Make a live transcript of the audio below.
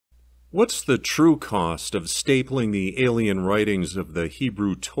What's the true cost of stapling the alien writings of the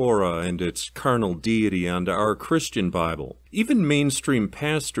Hebrew Torah and its carnal deity onto our Christian Bible? Even mainstream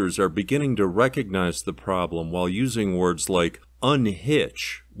pastors are beginning to recognize the problem while using words like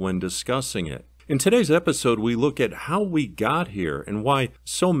unhitch when discussing it. In today's episode, we look at how we got here and why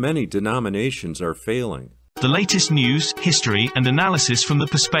so many denominations are failing. The latest news, history, and analysis from the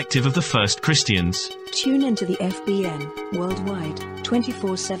perspective of the first Christians. Tune into the FBN Worldwide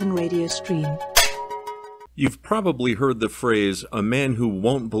 24/7 radio stream. You've probably heard the phrase, a man who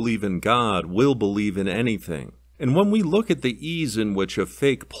won't believe in God will believe in anything. And when we look at the ease in which a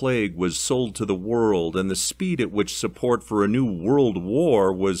fake plague was sold to the world and the speed at which support for a new world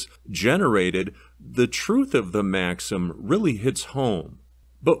war was generated, the truth of the maxim really hits home.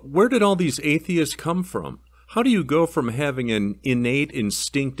 But where did all these atheists come from? How do you go from having an innate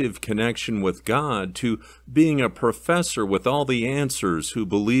instinctive connection with God to being a professor with all the answers who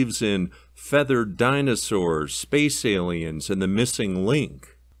believes in feathered dinosaurs, space aliens, and the missing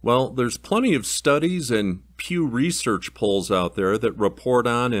link? Well, there's plenty of studies and Pew Research polls out there that report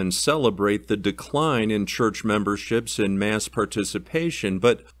on and celebrate the decline in church memberships and mass participation,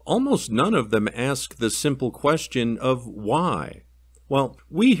 but almost none of them ask the simple question of why. Well,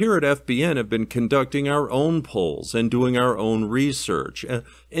 we here at FBN have been conducting our own polls and doing our own research,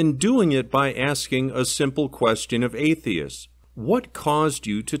 and doing it by asking a simple question of atheists. What caused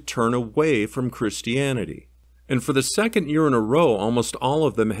you to turn away from Christianity? And for the second year in a row, almost all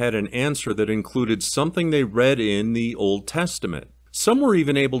of them had an answer that included something they read in the Old Testament. Some were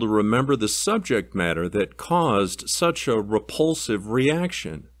even able to remember the subject matter that caused such a repulsive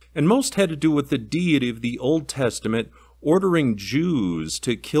reaction. And most had to do with the deity of the Old Testament ordering Jews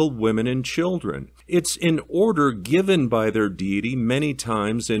to kill women and children. It's an order given by their deity many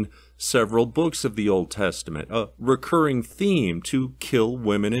times in several books of the Old Testament, a recurring theme to kill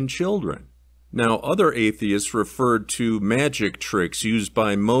women and children. Now, other atheists referred to magic tricks used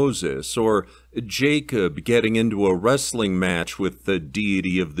by Moses, or Jacob getting into a wrestling match with the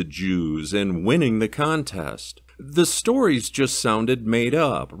deity of the Jews and winning the contest. The stories just sounded made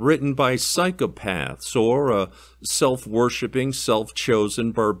up, written by psychopaths or a self-worshipping,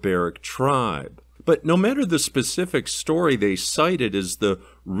 self-chosen barbaric tribe. But no matter the specific story they cited as the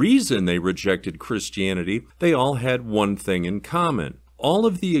reason they rejected Christianity, they all had one thing in common. All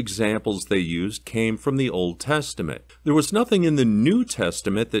of the examples they used came from the Old Testament. There was nothing in the New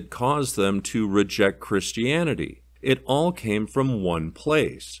Testament that caused them to reject Christianity. It all came from one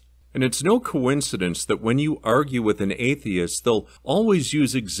place. And it's no coincidence that when you argue with an atheist, they'll always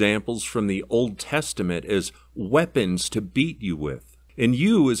use examples from the Old Testament as weapons to beat you with. And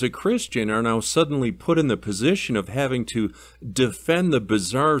you, as a Christian, are now suddenly put in the position of having to defend the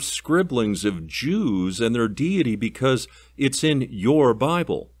bizarre scribblings of Jews and their deity because it's in your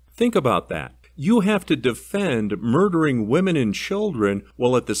Bible. Think about that. You have to defend murdering women and children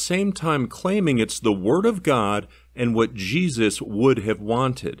while at the same time claiming it's the Word of God and what Jesus would have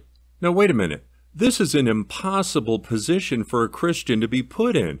wanted. Now, wait a minute. This is an impossible position for a Christian to be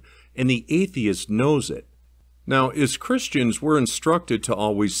put in, and the atheist knows it. Now, as Christians, we're instructed to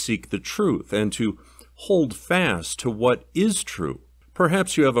always seek the truth and to hold fast to what is true.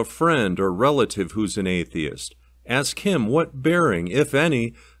 Perhaps you have a friend or relative who's an atheist. Ask him what bearing, if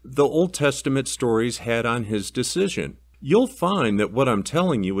any, the Old Testament stories had on his decision. You'll find that what I'm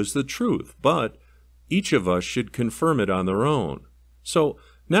telling you is the truth, but each of us should confirm it on their own. So,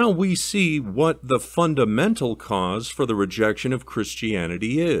 now we see what the fundamental cause for the rejection of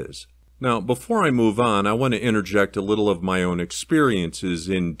Christianity is. Now, before I move on, I want to interject a little of my own experiences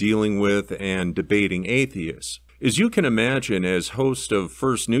in dealing with and debating atheists. As you can imagine, as host of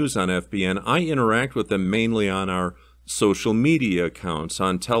First News on FBN, I interact with them mainly on our social media accounts,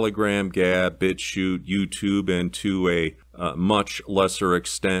 on Telegram, Gab, BitChute, YouTube, and to a much lesser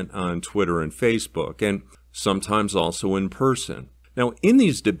extent on Twitter and Facebook, and sometimes also in person. Now, in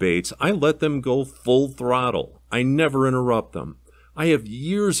these debates, I let them go full throttle. I never interrupt them. I have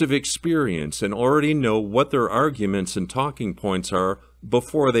years of experience and already know what their arguments and talking points are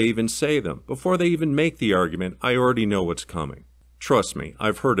before they even say them. Before they even make the argument, I already know what's coming. Trust me,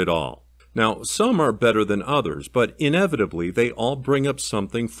 I've heard it all. Now, some are better than others, but inevitably they all bring up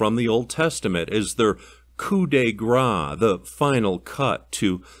something from the Old Testament as their coup de grace, the final cut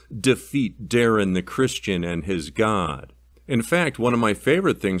to defeat Darren the Christian and his God. In fact, one of my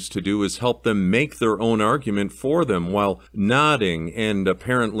favorite things to do is help them make their own argument for them while nodding and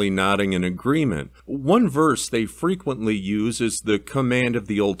apparently nodding in agreement. One verse they frequently use is the command of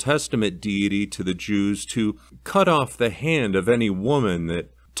the Old Testament deity to the Jews to cut off the hand of any woman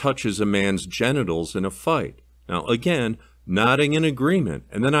that touches a man's genitals in a fight. Now, again, nodding in agreement.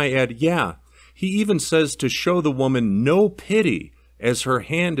 And then I add, yeah. He even says to show the woman no pity as her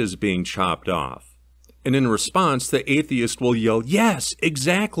hand is being chopped off. And in response, the atheist will yell, yes,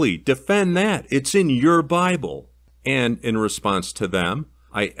 exactly, defend that. It's in your Bible. And in response to them,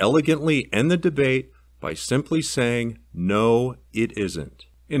 I elegantly end the debate by simply saying, no, it isn't.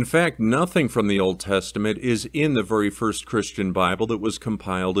 In fact, nothing from the Old Testament is in the very first Christian Bible that was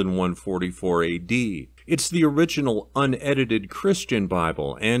compiled in 144 AD. It's the original unedited Christian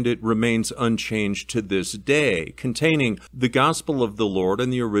Bible, and it remains unchanged to this day, containing the Gospel of the Lord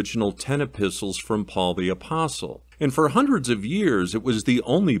and the original 10 epistles from Paul the Apostle. And for hundreds of years, it was the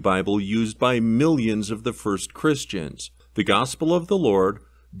only Bible used by millions of the first Christians. The Gospel of the Lord,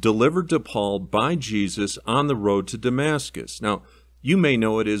 delivered to Paul by Jesus on the road to Damascus. Now, you may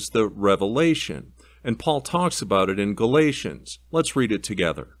know it as the Revelation, and Paul talks about it in Galatians. Let's read it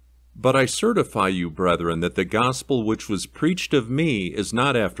together. But I certify you, brethren, that the gospel which was preached of me is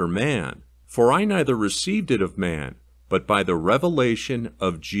not after man, for I neither received it of man, but by the revelation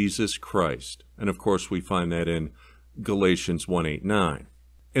of Jesus Christ. And of course we find that in Galatians 1:8-9.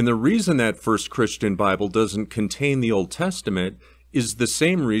 And the reason that first Christian Bible doesn't contain the Old Testament is the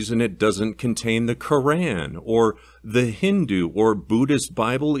same reason it doesn't contain the Quran or the Hindu or Buddhist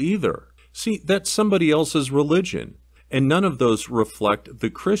Bible either. See, that's somebody else's religion, and none of those reflect the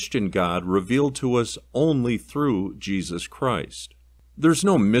Christian God revealed to us only through Jesus Christ. There's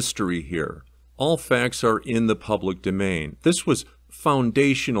no mystery here. All facts are in the public domain. This was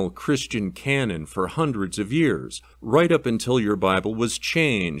foundational Christian canon for hundreds of years, right up until your Bible was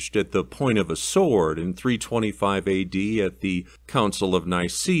changed at the point of a sword in 325 AD at the Council of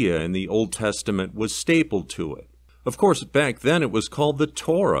Nicaea, and the Old Testament was stapled to it. Of course, back then it was called the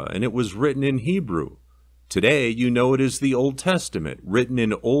Torah, and it was written in Hebrew. Today, you know it as the Old Testament, written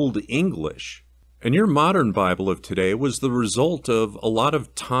in Old English. And your modern Bible of today was the result of a lot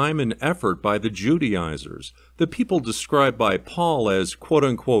of time and effort by the Judaizers, the people described by Paul as,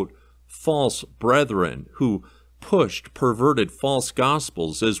 quote-unquote, false brethren, who pushed perverted false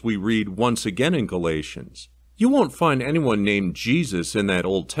gospels, as we read once again in Galatians. You won't find anyone named Jesus in that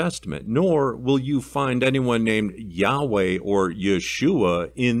Old Testament, nor will you find anyone named Yahweh or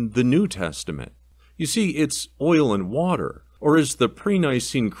Yeshua in the New Testament. You see, it's oil and water. Or as the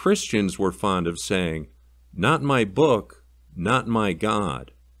pre-Nicene Christians were fond of saying, not my book, not my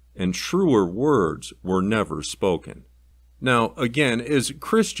God, and truer words were never spoken. Now, again, as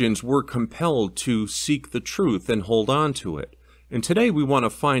Christians, we're compelled to seek the truth and hold on to it. And today we want to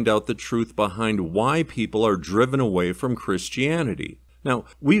find out the truth behind why people are driven away from Christianity. Now,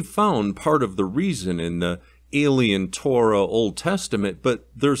 we've found part of the reason in the alien Torah Old Testament, but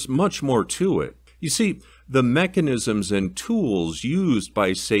there's much more to it. You see, the mechanisms and tools used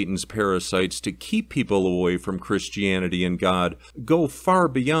by Satan's parasites to keep people away from Christianity and God go far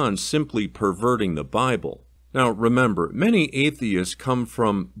beyond simply perverting the Bible. Now remember, many atheists come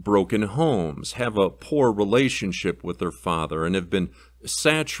from broken homes, have a poor relationship with their father, and have been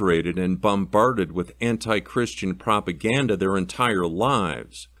saturated and bombarded with anti-Christian propaganda their entire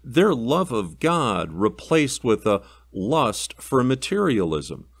lives. Their love of God replaced with a lust for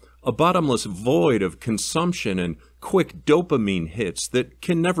materialism. A bottomless void of consumption and quick dopamine hits that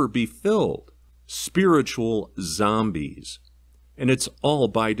can never be filled. Spiritual zombies. And it's all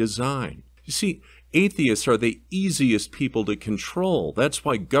by design. You see, atheists are the easiest people to control. That's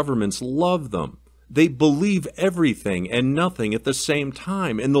why governments love them. They believe everything and nothing at the same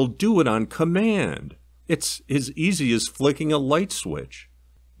time, and they'll do it on command. It's as easy as flicking a light switch.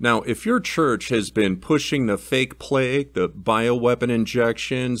 Now, if your church has been pushing the fake plague, the bioweapon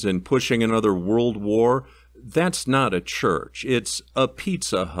injections, and pushing another world war, that's not a church. It's a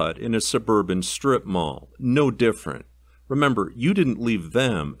Pizza Hut in a suburban strip mall. No different. Remember, you didn't leave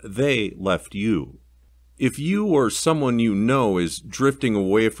them, they left you. If you or someone you know is drifting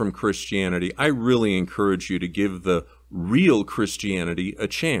away from Christianity, I really encourage you to give the real Christianity a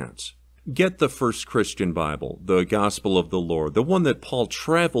chance. Get the first Christian Bible, the Gospel of the Lord, the one that Paul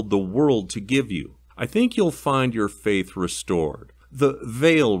traveled the world to give you. I think you'll find your faith restored, the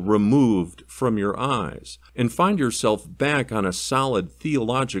veil removed from your eyes, and find yourself back on a solid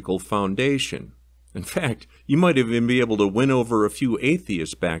theological foundation. In fact, you might even be able to win over a few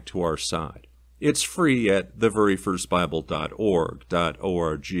atheists back to our side. It's free at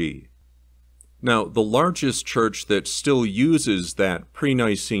theveryfirstbible.org. Now, the largest church that still uses that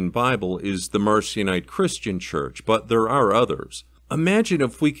pre-Nicene Bible is the Marcionite Christian Church, but there are others. Imagine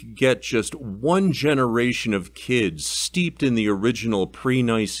if we could get just one generation of kids steeped in the original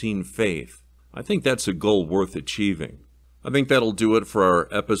pre-Nicene faith. I think that's a goal worth achieving. I think that'll do it for our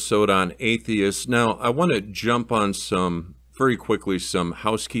episode on atheists. Now, I want to jump on very quickly, some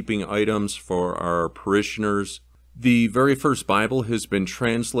housekeeping items for our parishioners. The very first Bible has been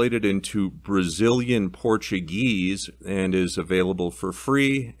translated into Brazilian Portuguese and is available for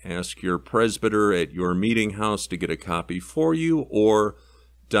free. Ask your presbyter at your meeting house to get a copy for you, or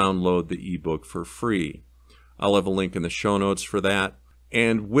download the ebook for free. I'll have a link in the show notes for that.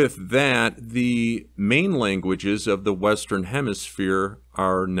 And with that, the main languages of the Western Hemisphere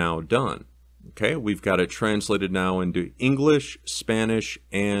are now done. Okay, we've got it translated now into English, Spanish,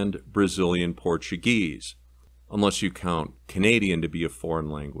 and Brazilian Portuguese. Unless you count Canadian to be a foreign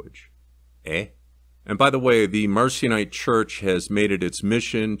language. And by the way, the Marcionite Church has made it its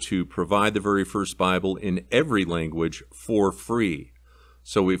mission to provide the very first Bible in every language for free.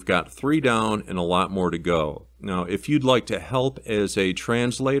 So we've got 3 down and a lot more to go. Now, if you'd like to help as a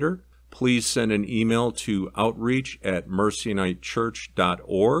translator, please send an email to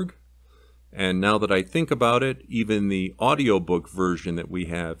outreach@marcionitechurch.org. And now that I think about it, even the audiobook version that we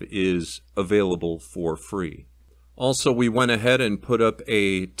have is available for free. Also, we went ahead and put up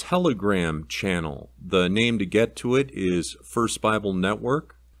a Telegram channel. The name to get to it is First Bible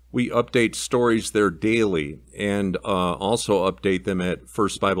Network. We update stories there daily and also update them at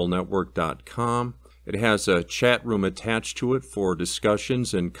firstbiblenetwork.com. It has a chat room attached to it for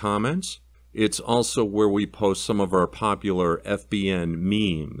discussions and comments. It's also where we post some of our popular FBN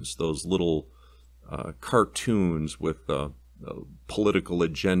memes, those little cartoons with a political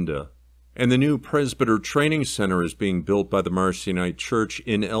agenda. And the new Presbyter Training Center is being built by the Marcionite Church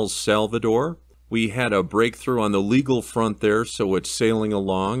in El Salvador. We had a breakthrough on the legal front there, so it's sailing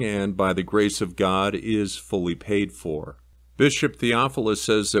along, and by the grace of God is fully paid for. Bishop Theophilus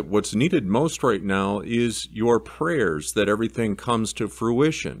says that what's needed most right now is your prayers that everything comes to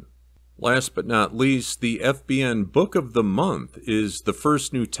fruition. Last but not least, the FBN Book of the Month is the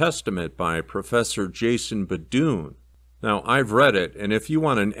First New Testament by Professor Jason Badoon. Now, I've read it, and if you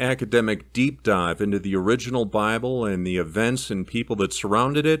want an academic deep dive into the original Bible and the events and people that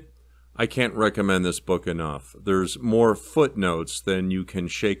surrounded it, I can't recommend this book enough. There's more footnotes than you can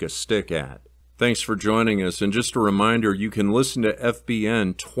shake a stick at. Thanks for joining us, and just a reminder, you can listen to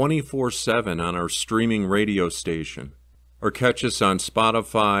FBN 24/7 on our streaming radio station, or catch us on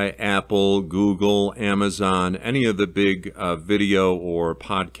Spotify, Apple, Google, Amazon, any of the big video or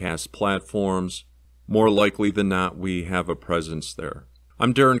podcast platforms. More likely than not, we have a presence there.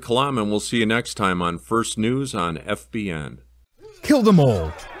 I'm Darren Kalam, and we'll see you next time on First News on FBN. Kill them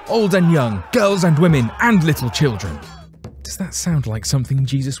all, old and young, girls and women, and little children. Does that sound like something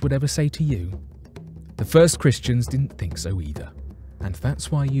Jesus would ever say to you? The first Christians didn't think so either, and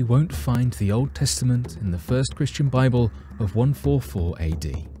that's why you won't find the Old Testament in the First Christian Bible of 144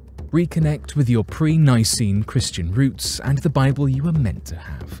 AD. Reconnect with your pre-Nicene Christian roots and the Bible you were meant to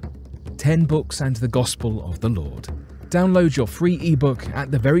have. 10 books and the Gospel of the Lord. Download your free ebook at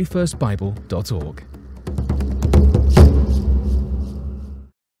theveryfirstbible.org.